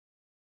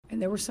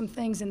And there were some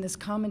things in this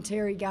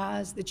commentary,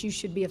 guys, that you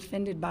should be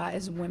offended by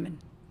as women.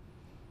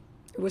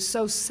 It was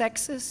so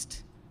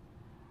sexist,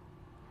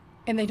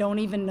 and they don't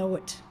even know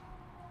it.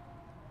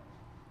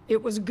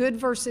 It was good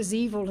versus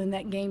evil in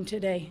that game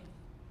today.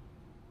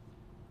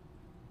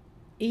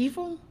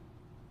 Evil?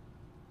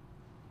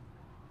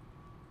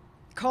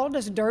 Called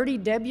us dirty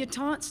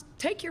debutantes?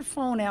 Take your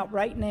phone out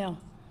right now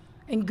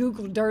and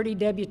Google dirty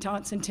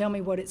debutantes and tell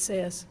me what it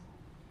says.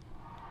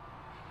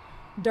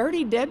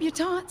 Dirty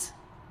debutantes?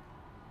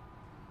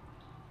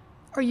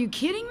 Are you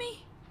kidding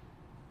me?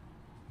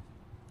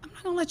 I'm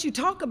not gonna let you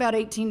talk about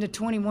 18 to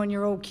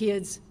 21-year-old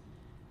kids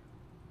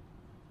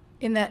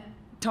in that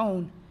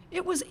tone.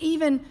 It was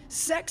even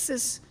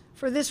sexist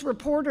for this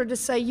reporter to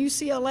say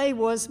UCLA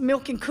was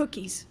milk and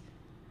cookies.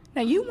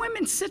 Now, you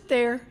women sit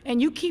there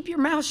and you keep your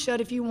mouth shut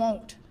if you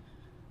want.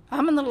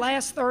 I'm in the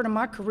last third of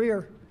my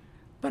career,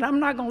 but I'm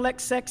not gonna let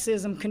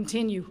sexism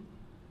continue.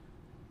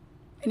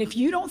 And if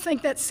you don't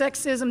think that's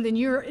sexism, then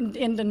you're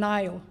in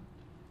denial.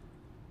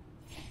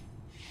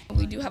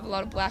 We do have a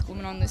lot of black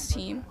women on this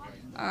team.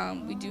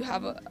 We do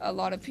have a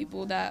lot of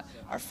people that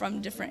are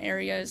from different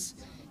areas.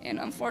 And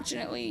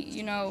unfortunately,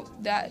 you know,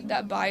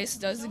 that bias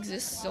does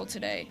exist still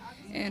today.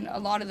 And a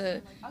lot of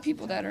the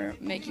people that are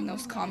making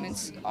those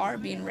comments are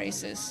being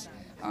racist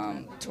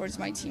towards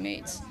my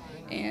teammates.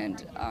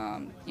 And,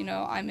 you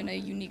know, I'm in a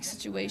unique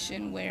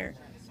situation where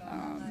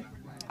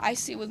I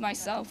see it with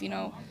myself, you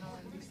know,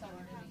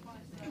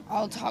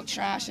 I'll talk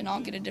trash and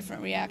I'll get a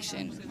different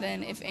reaction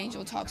than if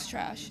Angel talks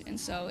trash. And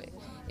so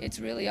it's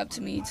really up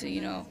to me to,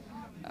 you know,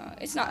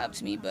 it's not up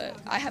to me, but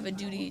I have a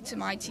duty to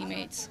my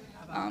teammates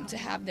to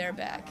have their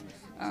back.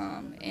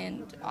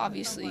 And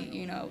obviously,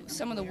 you know,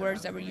 some of the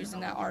words that were used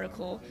in that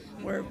article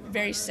were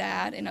very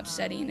sad and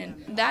upsetting,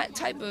 and that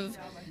type of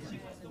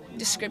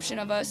description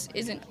of us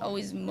isn't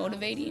always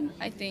motivating.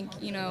 I think,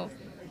 you know,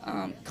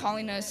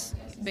 calling us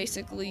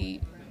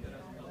basically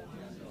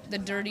the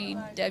dirty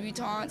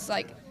debutantes,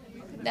 like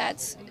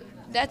that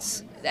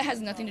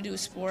has nothing to do with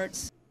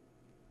sports.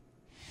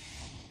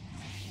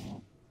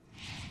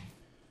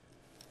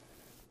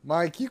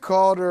 Mike, you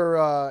called her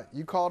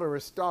a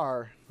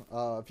star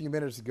a few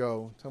minutes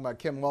ago, talking about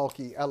Kim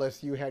Mulkey,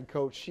 LSU head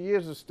coach. She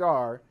is a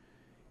star,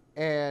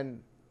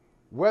 and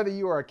whether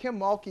you are a Kim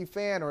Mulkey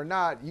fan or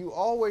not, you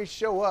always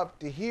show up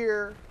to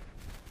hear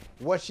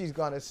what she's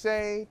going to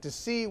say, to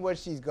see what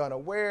she's going to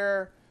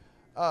wear,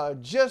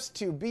 just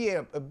to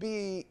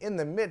be in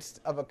the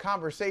midst of a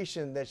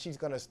conversation that she's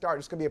going to start.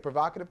 It's going to be a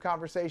provocative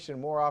conversation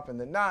more often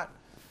than not,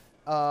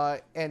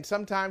 and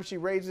sometimes she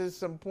raises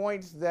some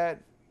points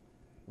that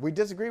we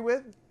disagree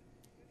with,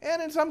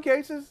 and in some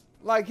cases,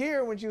 like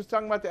here when she was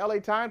talking about the LA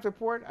Times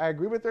report, I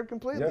agree with her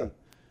completely.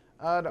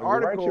 Yeah. The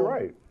article, you're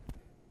right.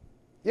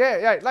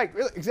 Yeah, like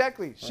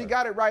exactly. She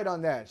got it right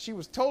on that. She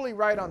was totally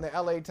right on the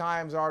LA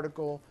Times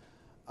article,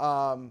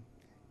 and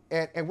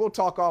we'll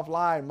talk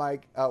offline,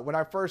 Mike. When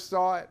I first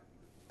saw it,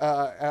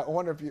 I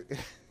wonder if you.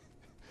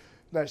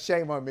 No,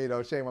 shame on me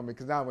though, shame on me,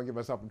 because now I'm gonna get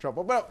myself in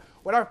trouble. But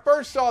when I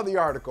first saw the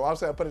article, I'll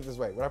put it this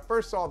way: when I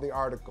first saw the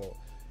article,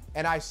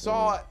 and I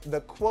saw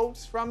the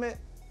quotes from it,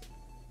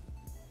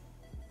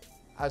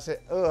 I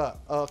said,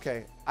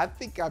 okay, I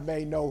think I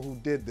may know who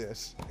did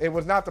this. It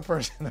was not the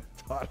person I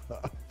thought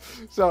of.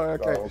 So,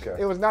 okay.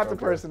 It was not the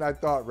person I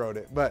thought wrote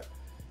it, but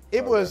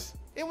it was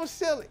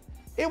silly.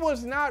 It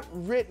was not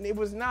written, it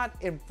was not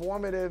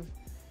informative.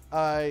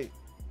 And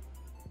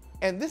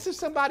this is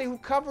somebody who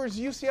covers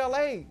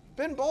UCLA.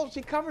 Ben Bolch,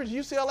 he covers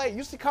UCLA,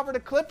 used to cover the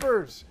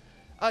Clippers.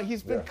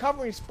 He's been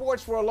covering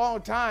sports for a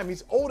long time.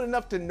 He's old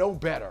enough to know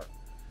better.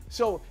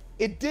 So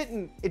it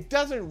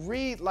doesn't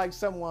read like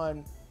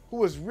someone who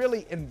was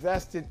really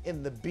invested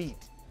in the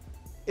beat.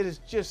 It is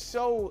just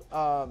so,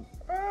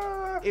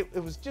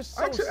 it was just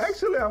so,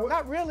 actually,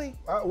 not really.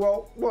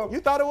 Well, you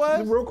thought it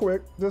was? Real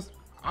quick,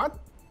 I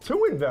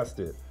too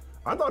invested.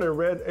 I thought it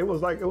read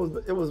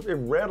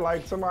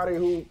like somebody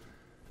who,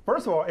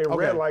 first of all, it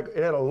read like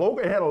it had a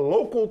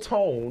local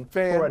tone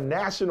for a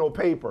national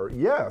paper.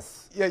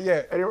 Yes.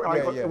 Yeah. And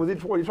was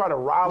it you trying to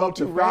rile up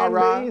the fan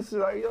base?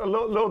 Like, a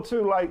little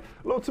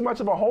too much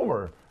of a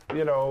homer.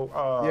 You know,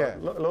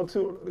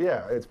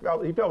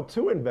 he felt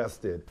too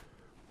invested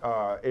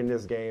in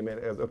this game,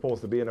 as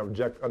opposed to being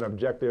an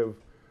objective,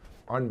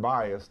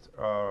 unbiased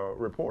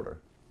reporter.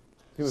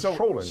 He was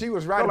trolling. She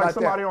was right about that.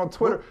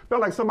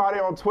 Felt like somebody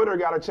on Twitter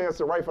got a chance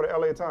to write for the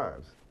LA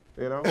Times.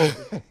 You know,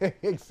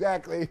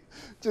 exactly.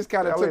 Just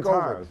kind of LA took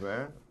Times, over,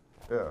 man.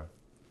 Yeah,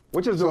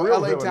 which is the real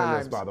LA villain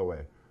Times, in this, by the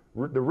way.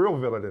 The real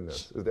villain in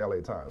this is the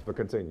LA Times. But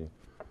continue.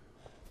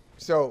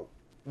 So.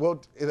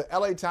 Well, the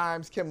LA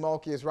Times, Kim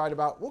Mulkey is right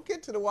about. We'll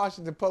get to the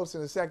Washington Post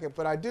in a second,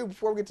 but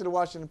before we get to the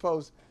Washington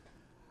Post,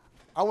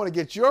 I want to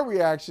get your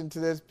reaction to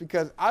this,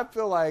 because I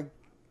feel like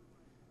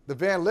the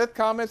Van Lith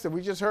comments that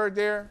we just heard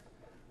there,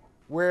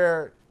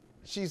 where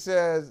she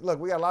says, look,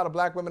 we got a lot of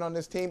black women on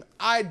this team.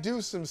 I do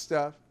some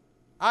stuff.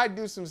 I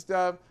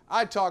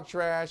talk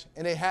trash,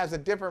 and it has a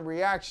different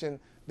reaction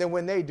than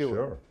when they do it.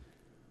 Sure.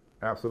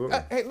 Absolutely.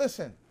 Hey,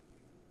 listen,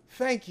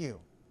 thank you.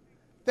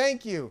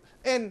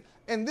 And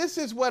And this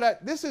is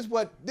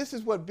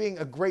what being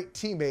a great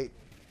teammate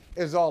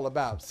is all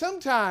about.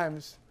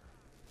 Sometimes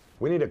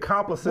we need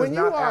accomplices,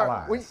 not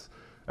allies.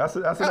 That's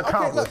an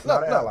accomplice,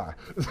 not an ally.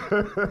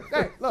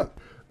 Hey, look.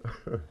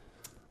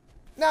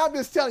 Now I'm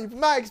just telling you from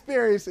my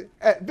experience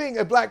at being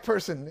a black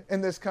person in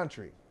this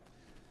country.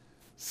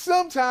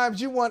 Sometimes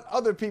you want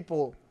other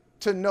people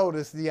to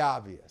notice the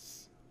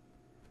obvious.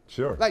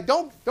 Sure. Like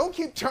don't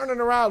keep turning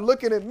around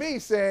looking at me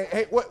saying,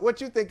 "Hey, what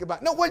you think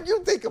about it?" No, what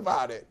you think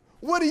about it?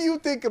 What do you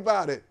think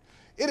about it?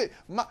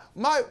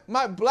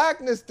 My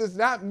blackness does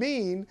not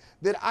mean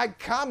that I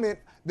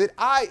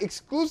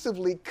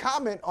exclusively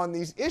comment on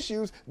these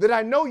issues that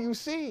I know you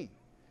see,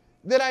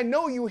 that I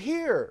know you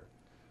hear.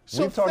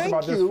 So we've talked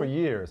about this for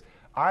years.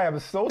 I am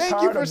so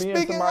tired of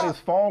being somebody's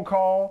phone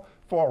call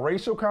for a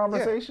racial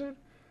conversation.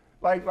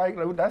 Yeah. Like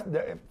that's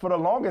for the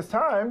longest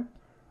time,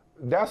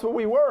 that's what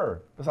we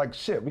were. It's like,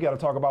 shit, we got to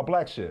talk about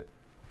black shit.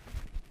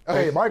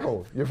 Hey,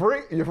 Michael, you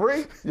free? You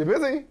free? You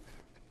busy?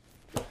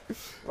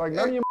 Like,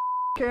 none of you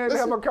can't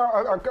have a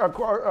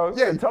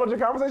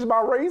intelligent conversation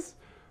about race,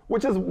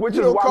 which is why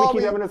we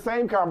keep having the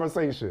same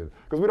conversation,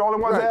 because we're the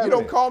only ones having it. You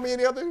don't call me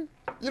any other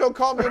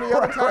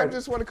time.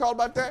 Just want to call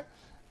about that.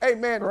 Hey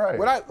man,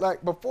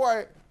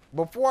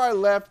 before I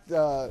left,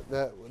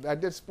 I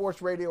did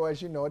sports radio,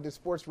 as you know. I did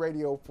sports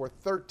radio for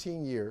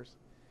 13 years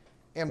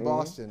in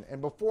Boston,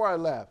 and before I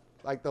left,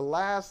 like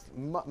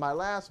my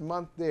last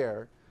month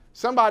there,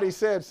 somebody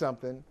said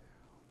something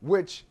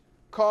which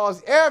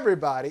caused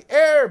everybody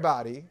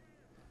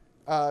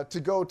to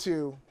go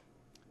to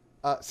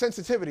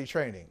sensitivity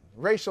training,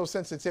 racial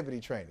sensitivity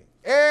training.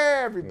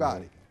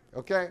 Everybody,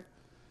 okay?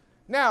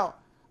 Now,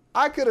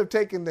 I could have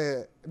taken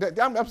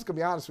I'm just gonna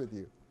be honest with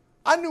you.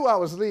 I knew I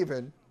was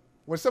leaving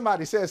when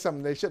somebody said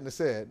something they shouldn't have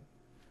said.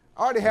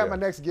 I already had my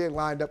next gig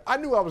lined up. I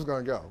knew I was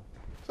gonna go.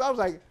 So I was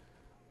like,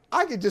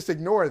 I could just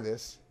ignore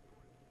this,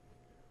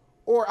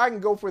 or I can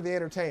go for the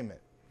entertainment.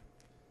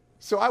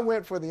 So I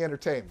went for the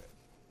entertainment.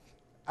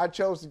 I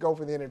chose to go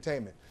for the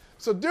entertainment.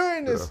 So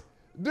during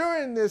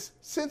this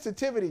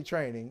sensitivity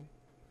training,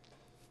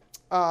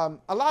 a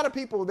lot of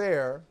people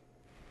there,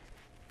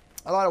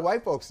 a lot of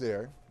white folks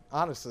there,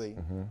 honestly,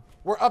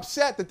 were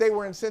upset that they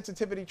were in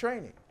sensitivity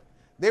training.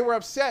 They were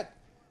upset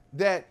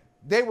that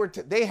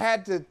they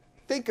had to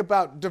think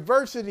about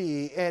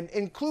diversity and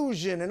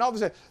inclusion and all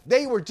this.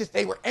 They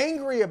were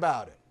angry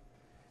about it.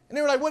 And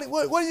they were like,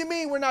 what do you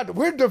mean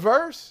we're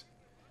diverse?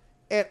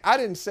 And I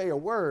didn't say a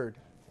word.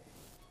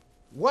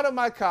 One of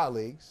my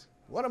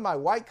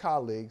white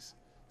colleagues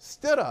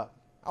stood up.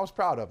 I was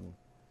proud of him.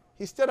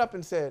 He stood up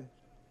and said,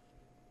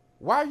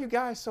 "Why are you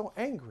guys so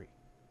angry?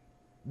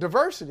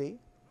 Diversity?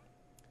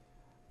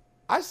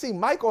 I see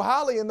Michael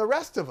Holley and the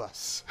rest of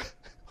us.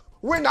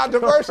 We're not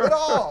diverse at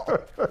all."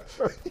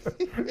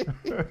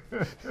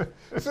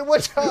 So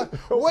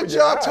what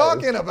y'all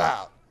talking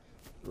about?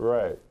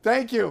 Right.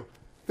 Thank you.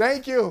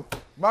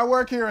 My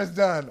work here is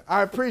done.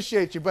 I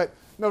appreciate you. But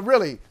no,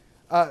 really,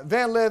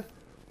 Van Lith,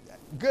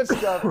 good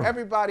stuff.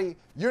 Everybody,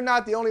 you're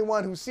not the only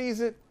one who sees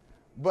it,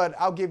 but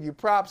I'll give you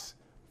props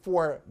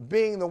for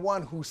being the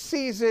one who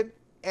sees it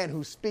and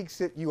who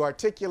speaks it. You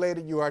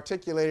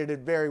articulated it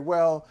very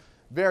well,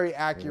 very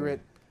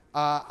accurate.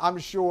 I'm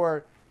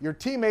sure your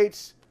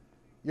teammates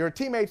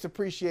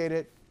appreciate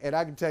it, and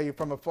I can tell you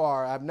from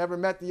afar, I've never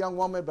met the young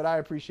woman, but I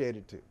appreciate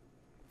it too.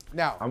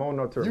 Now, I'm old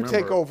enough to you remember,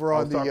 take over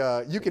on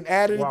you can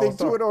add anything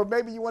to it, or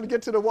maybe you want to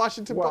get to the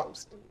Washington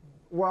Post.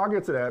 Well, I'll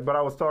get to that, but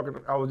I was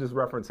just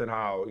referencing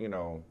how,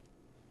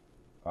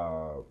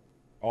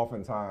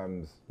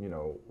 oftentimes,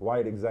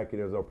 white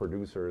executives or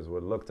producers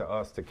would look to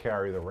us to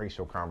carry the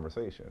racial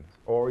conversations,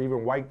 or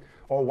even white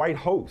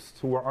hosts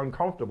who are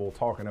uncomfortable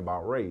talking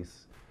about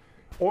race.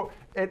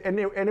 And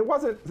it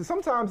wasn't,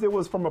 sometimes it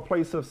was from a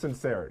place of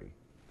sincerity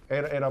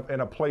and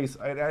a place,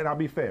 and I'll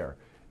be fair,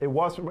 it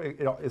was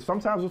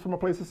sometimes it was from a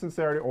place of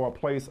sincerity or a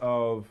place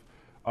of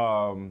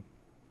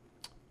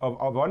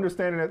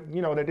understanding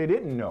that, that they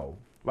didn't know.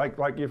 Like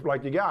your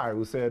guy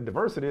who said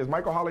diversity is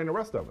Michael Holley and the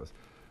rest of us.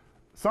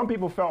 Some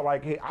people felt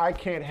like, hey, I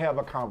can't have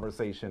a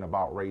conversation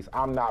about race.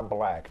 I'm not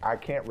black. I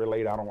can't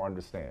relate. I don't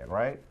understand,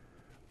 right?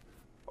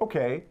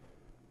 Okay,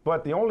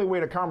 but the only way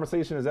the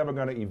conversation is ever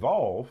going to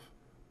evolve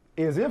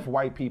is if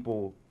white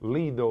people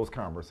lead those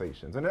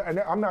conversations. And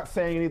I'm not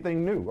saying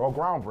anything new or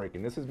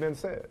groundbreaking. This has been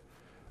said.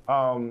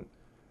 And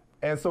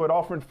so it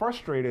often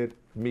frustrated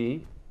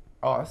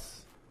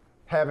us,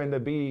 having to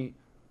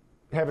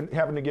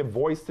give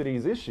voice to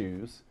these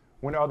issues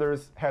when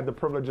others had the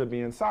privilege of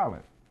being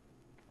silent.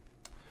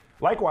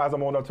 Likewise,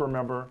 I'm old enough to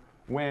remember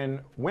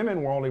when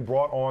women were only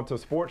brought on to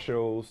sports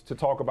shows to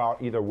talk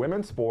about either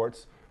women's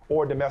sports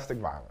or domestic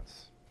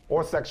violence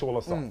or sexual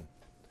assault.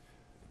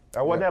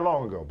 That wasn't that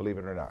long ago, believe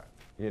it or not,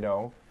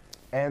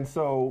 And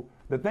so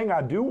the thing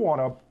I do want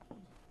to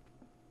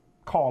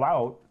call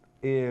out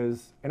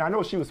is, and I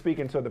know she was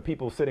speaking to the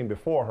people sitting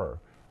before her,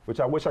 which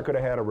I wish I could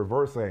have had a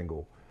reverse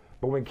angle,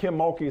 but when Kim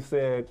Mulkey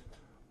said,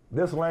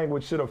 this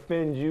language should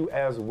offend you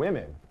as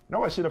women.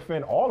 No, it should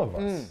offend all of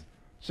us.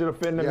 Should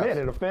offend the men.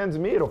 It offends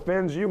me. It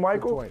offends you,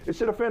 Michael. It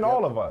should offend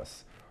all of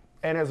us.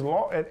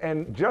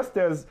 And just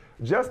as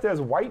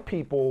white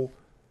people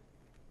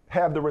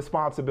have the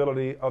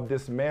responsibility of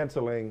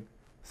dismantling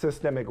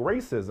systemic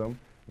racism,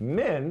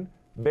 men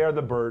bear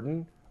the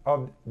burden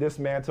of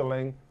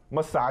dismantling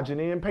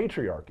misogyny and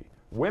patriarchy.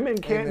 Women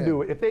can't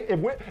do it.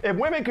 If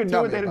women could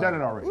do it, they'd have done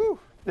it already. Woo.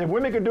 If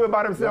women could do it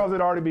by themselves,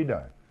 it'd already be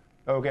done.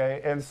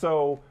 Okay? And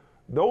so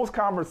these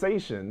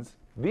conversations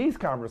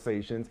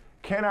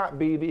cannot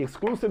be the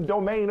exclusive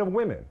domain of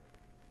women.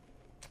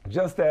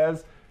 Just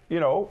as,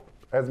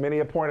 as many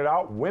have pointed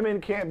out, women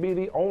can't be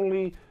the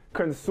only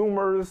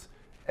consumers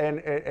and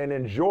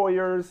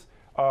enjoyers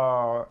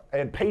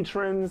and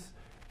patrons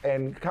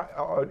and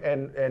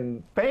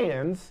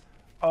fans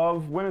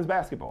of women's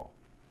basketball.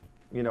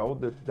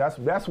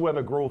 That's where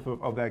the growth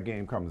of that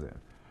game comes in.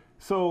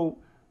 So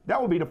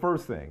that would be the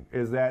first thing,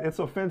 is that it's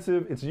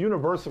offensive. It's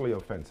universally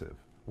offensive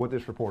what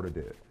this reporter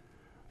did.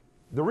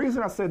 The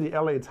reason I said the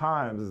LA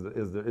Times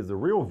is the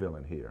real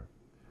villain here,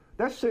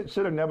 that shit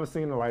should have never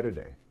seen the light of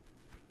day.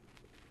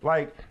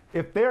 Like,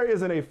 if there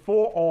isn't a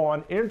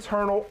full-on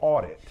internal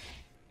audit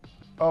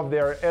of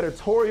their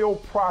editorial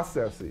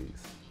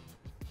processes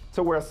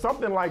to where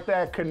something like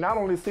that could not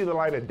only see the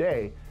light of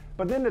day,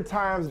 but then the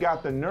Times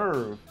got the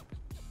nerve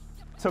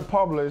to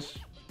publish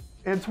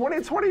in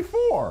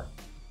 2024.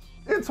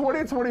 In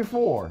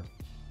 2024.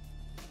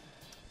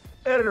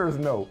 Editor's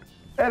note.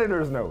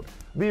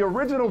 The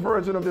original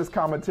version of this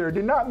commentary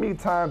did not meet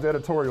Times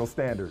editorial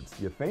standards,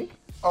 you think?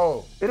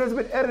 Oh. It has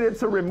been edited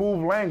to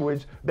remove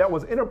language that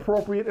was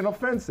inappropriate and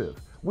offensive.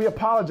 We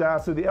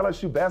apologize to the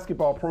LSU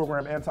basketball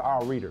program and to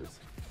our readers.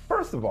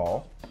 First of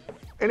all,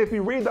 and if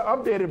you read the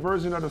updated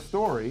version of the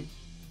story,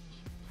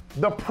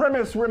 the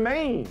premise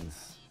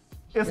remains.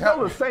 It's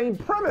still the same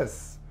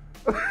premise.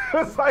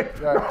 It's like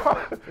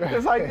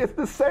it's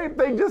the same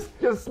thing,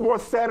 just more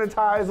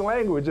sanitized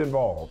language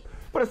involved.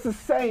 But it's the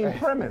same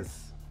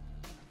premise.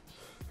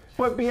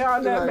 But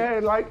beyond that,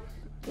 man, like,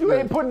 you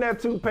ain't putting that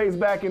toothpaste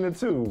back in the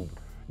tube.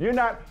 You're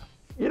not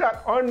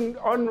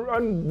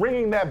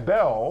unringing that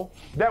bell.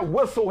 That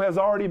whistle has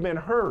already been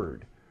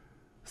heard.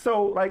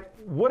 So, like,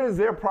 what is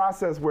their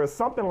process where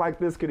something like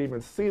this could even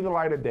see the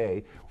light of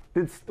day?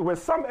 Where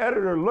some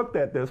editor looked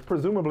at this,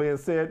 presumably, and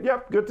said,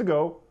 yep, good to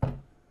go.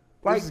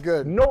 Like, this is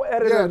good. No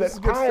editor that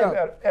I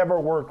have ever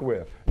worked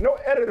with. No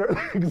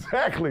editor,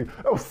 exactly.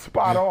 That was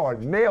spot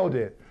on. Nailed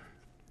it.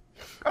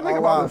 I think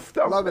about the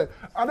stuff. Love it.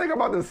 I think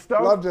about the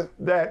stuff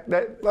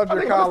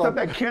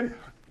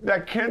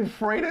that Ken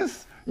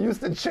Freitas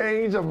used to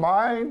change a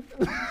mind.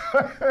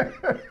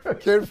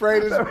 Ken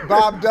Freitas,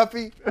 Bob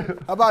Duffy.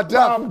 How about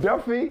Duff? Bob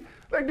Duffy.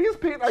 Like, these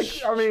people, like,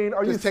 I mean,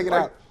 are just you take it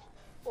out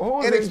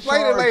and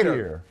explain it later?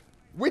 Here?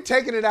 We're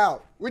taking it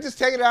out. We're just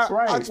taking it out.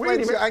 Right. I'll explain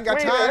it to you. I ain't got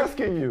time.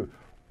 Asking you.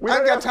 I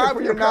ain't got time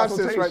for your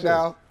nonsense right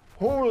now.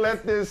 Who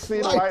let this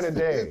see the light of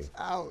day?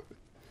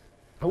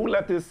 Who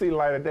let this see the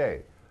light of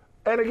day?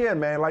 And again,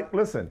 man, like,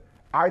 listen,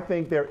 I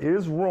think there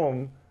is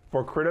room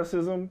for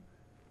criticism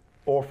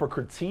or for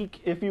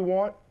critique, if you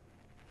want,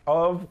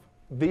 of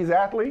these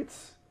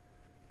athletes,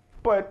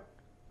 but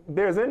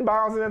there's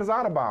inbounds and there's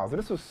out of bounds.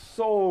 And this was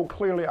so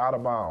clearly out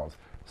of bounds,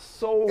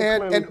 so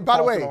clearly and by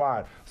the way,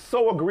 line,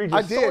 so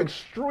egregious, so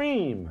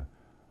extreme.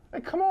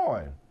 Like, come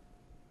on.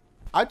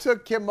 I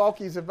took Kim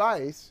Mulkey's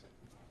advice,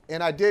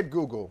 and I did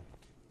Google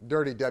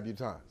dirty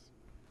debutantes.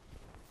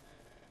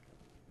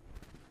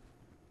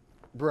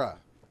 Bruh.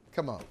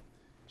 Come on,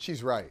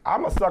 she's right.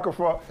 I'm a sucker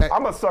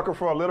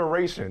for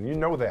alliteration. You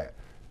know that.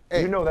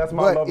 You know that's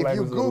my love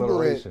language is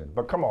alliteration.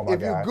 But come on, my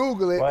guy. If you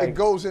Google it, like, it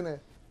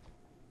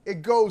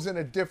goes in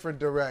a different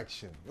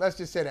direction. Let's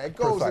just say that it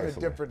goes in a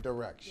different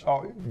direction.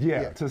 Oh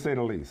yeah, to say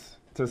the least.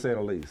 To say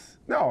the least.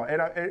 No,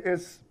 and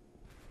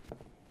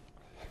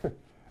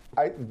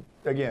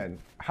again,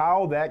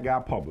 how that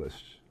got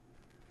published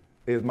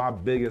is my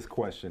biggest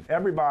question.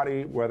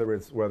 Everybody, whether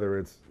it's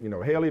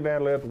Hailey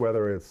Van Lith,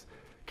 whether it's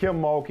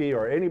Kim Mulkey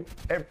or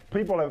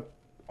people have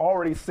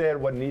already said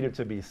what needed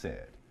to be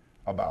said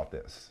about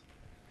this.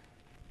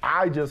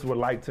 I just would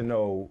like to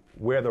know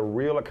where the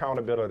real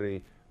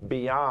accountability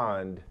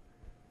beyond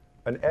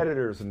an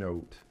editor's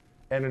note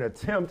and an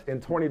attempt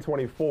in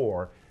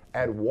 2024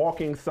 at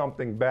walking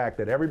something back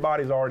that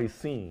everybody's already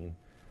seen.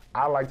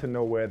 I'd like to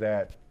know where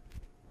that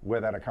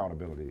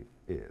accountability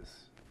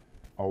is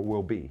or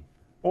will be.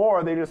 Or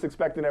are they just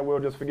expecting that we'll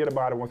just forget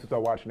about it once we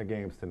start watching the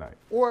games tonight?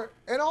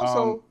 And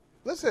also,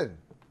 listen,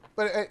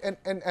 but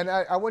and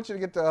I want you to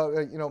get to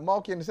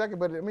Mulkey in a second,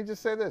 but let me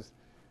just say this.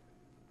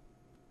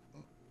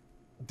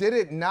 Did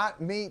it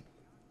not meet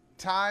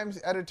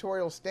Times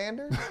editorial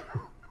standards?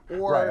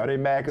 Or right, are they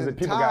mad because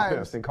people got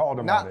pissed and called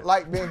them on it? Not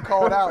like being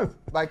called out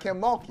by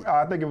Kim Mulkey.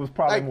 I think it was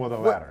probably more the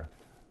latter.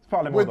 It's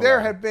probably more the latter. Would there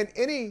have been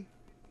any,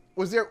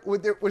 was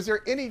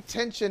there any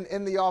tension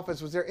in the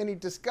office? Was there any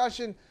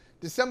discussion?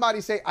 Did somebody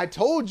say, I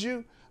told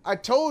you, I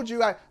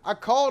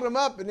called him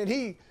up and then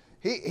he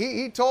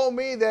told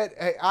me that,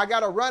 hey, I got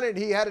to run it.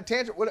 He had a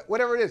tantrum,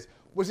 whatever it is.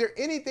 Was there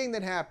anything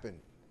that happened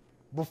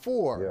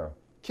before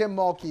Kim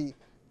Mulkey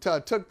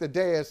took the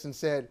dais and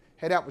said,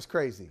 hey, that was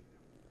crazy?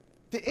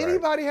 Did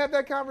anybody have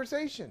that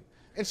conversation?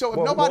 And so if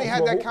nobody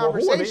had that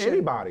conversation, who are the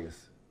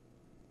anybody's?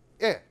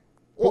 Yeah.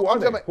 Well, I'm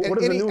talking about what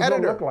does the newsroom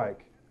editor look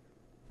like?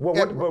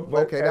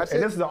 Okay, that's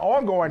and it. this is an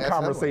ongoing That's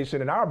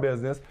conversation in our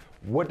business.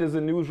 What does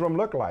the newsroom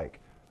look like?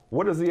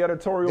 What does the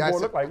editorial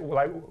board look like?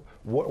 Like,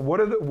 what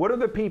are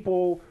the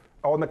people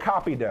on the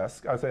copy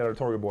desk? I say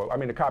editorial board. I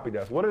mean the copy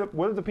desk. What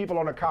are the people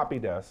on the copy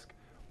desk?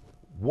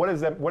 What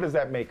does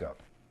that make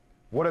up?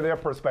 What are their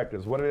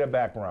perspectives? What are their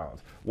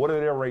backgrounds? What are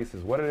their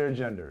races? What are their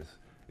genders?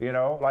 You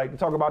know, like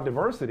talk about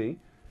diversity.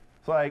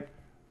 It's like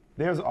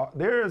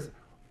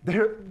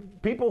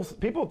people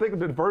think of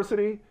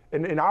diversity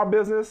in our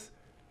business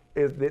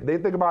is they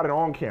think about it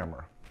on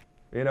camera.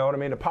 You know what I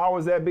mean? The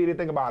powers that be, they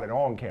think about it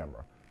on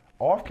camera.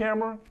 Off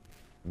camera,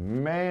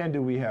 man,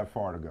 do we have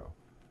far to go.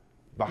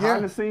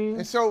 Behind the scenes,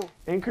 and so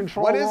in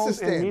control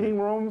rooms, in meeting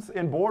rooms,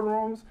 in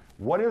boardrooms,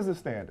 what is the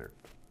standard?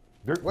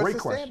 Great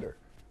question. Standard?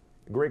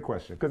 Great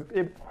question, because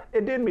it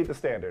didn't meet the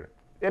standard.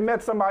 It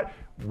met somebody.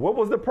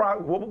 What's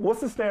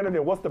the standard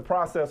and what's the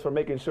process for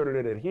making sure that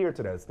it adhered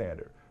to that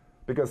standard?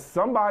 Because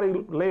somebody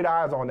laid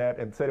eyes on that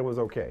and said it was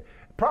okay.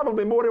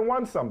 Probably more than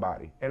one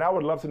somebody. And I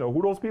would love to know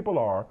who those people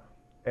are,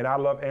 and I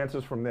love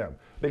answers from them.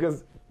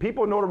 Because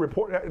people know the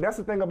report. That's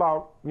the thing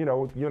about, you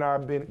know, you and I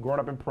have been growing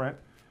up in print,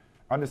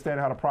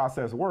 understanding how the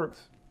process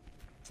works.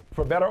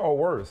 For better or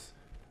worse,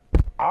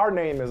 our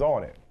name is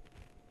on it.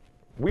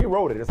 We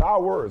wrote it. It's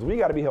our words. We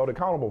got to be held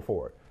accountable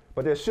for it.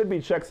 But there should be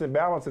checks and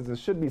balances. There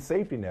should be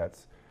safety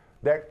nets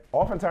that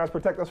oftentimes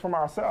protect us from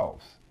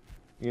ourselves.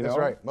 You know? That's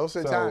right. Most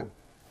of the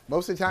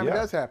time it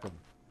does happen.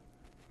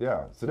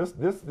 Yeah. So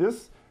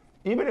this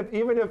even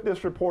if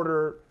this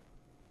reporter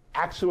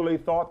actually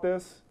thought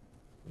this,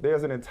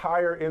 there's an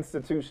entire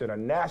institution, a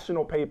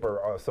national paper,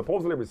 a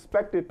supposedly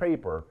respected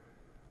paper,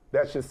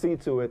 that should see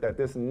to it that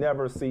this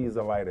never sees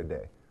the light of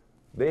day.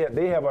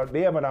 They have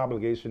an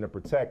obligation to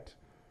protect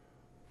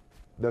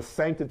the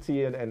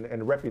sanctity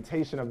and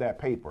reputation of that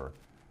paper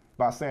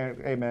by saying,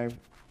 hey man,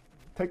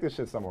 take this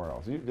shit somewhere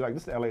else. You're like,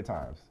 this is the LA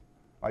Times.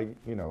 Like,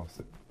 you know,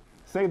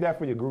 save that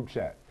for your group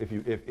chat if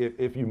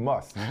you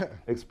must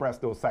express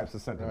those types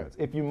of sentiments.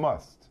 Right. If you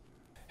must.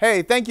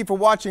 Hey, thank you for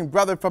watching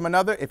Brother from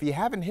Another. If you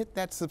haven't hit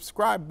that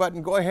subscribe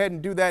button, go ahead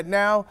and do that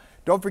now.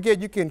 Don't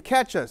forget you can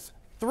catch us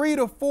 3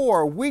 to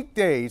 4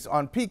 weekdays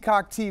on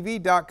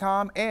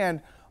PeacockTV.com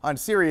and on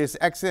Sirius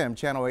XM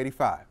Channel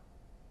 85.